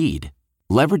 With Indeed.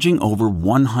 Leveraging over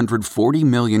 140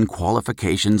 million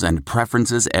qualifications and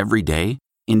preferences every day,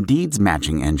 Indeed's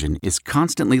matching engine is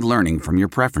constantly learning from your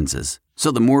preferences.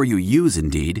 So the more you use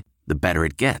Indeed, the better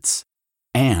it gets.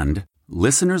 And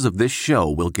listeners of this show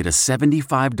will get a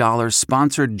 $75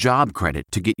 sponsored job credit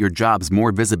to get your jobs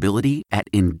more visibility at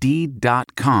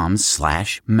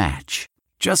Indeed.com/match.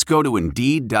 Just go to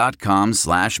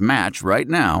Indeed.com/match right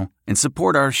now and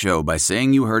support our show by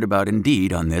saying you heard about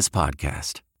Indeed on this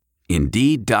podcast.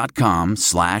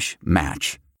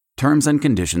 Indeed.com/match. Terms and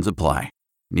conditions apply.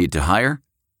 Need to hire?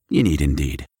 You need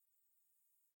Indeed.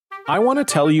 I want to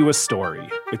tell you a story.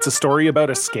 It's a story about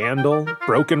a scandal,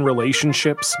 broken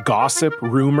relationships, gossip,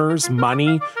 rumors,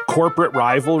 money, corporate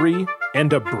rivalry,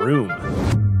 and a broom.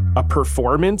 A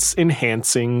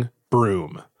performance-enhancing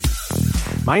broom.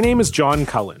 My name is John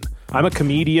Cullen. I'm a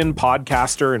comedian,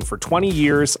 podcaster, and for 20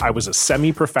 years, I was a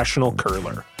semi-professional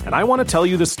curler. And I want to tell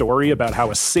you the story about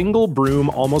how a single broom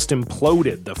almost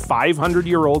imploded the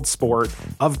 500-year-old sport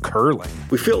of curling.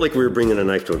 We felt like we were bringing a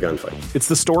knife to a gunfight. It's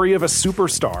the story of a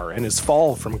superstar and his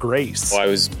fall from grace. I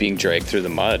was being dragged through the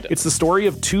mud. It's the story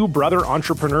of two brother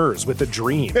entrepreneurs with a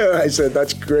dream. I said,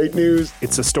 that's great news.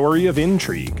 It's a story of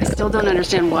intrigue. I still don't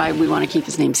understand why we want to keep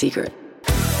his name secret.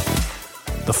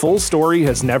 The full story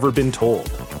has never been told,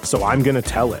 so I'm going to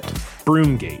tell it.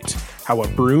 Broomgate, how a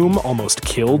broom almost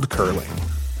killed curling.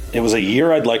 It was a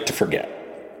year I'd like to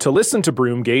forget. To listen to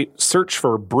Broomgate, search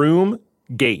for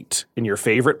Broomgate in your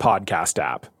favorite podcast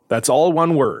app. That's all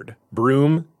one word,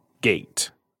 Broomgate.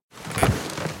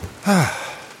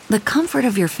 The comfort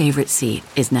of your favorite seat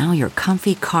is now your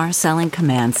comfy car selling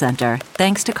command center,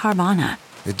 thanks to Carvana.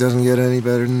 It doesn't get any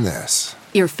better than this.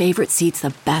 Your favorite seat's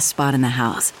the best spot in the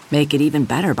house. Make it even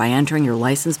better by entering your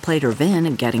license plate or VIN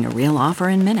and getting a real offer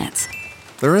in minutes.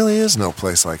 There really is no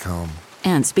place like home.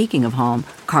 And speaking of home,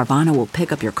 Carvana will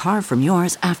pick up your car from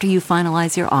yours after you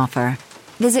finalize your offer.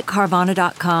 Visit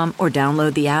Carvana.com or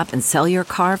download the app and sell your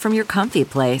car from your comfy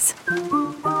place.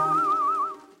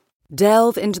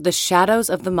 Delve into the shadows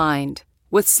of the mind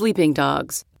with Sleeping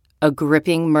Dogs, a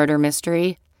gripping murder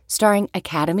mystery starring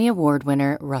Academy Award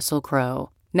winner Russell Crowe.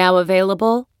 Now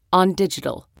available on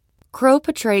digital. Crow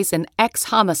portrays an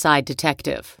ex-homicide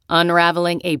detective,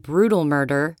 unraveling a brutal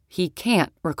murder he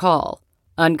can't recall.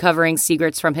 Uncovering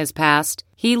secrets from his past,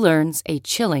 he learns a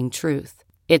chilling truth.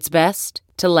 It's best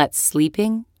to let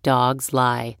sleeping dogs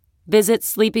lie. Visit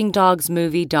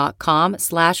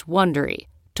sleepingdogsmovie.com/Wondery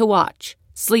to watch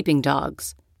Sleeping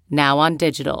Dogs, now on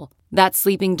digital. That's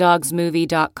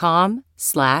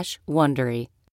sleepingdogsmovie.com/Wondery.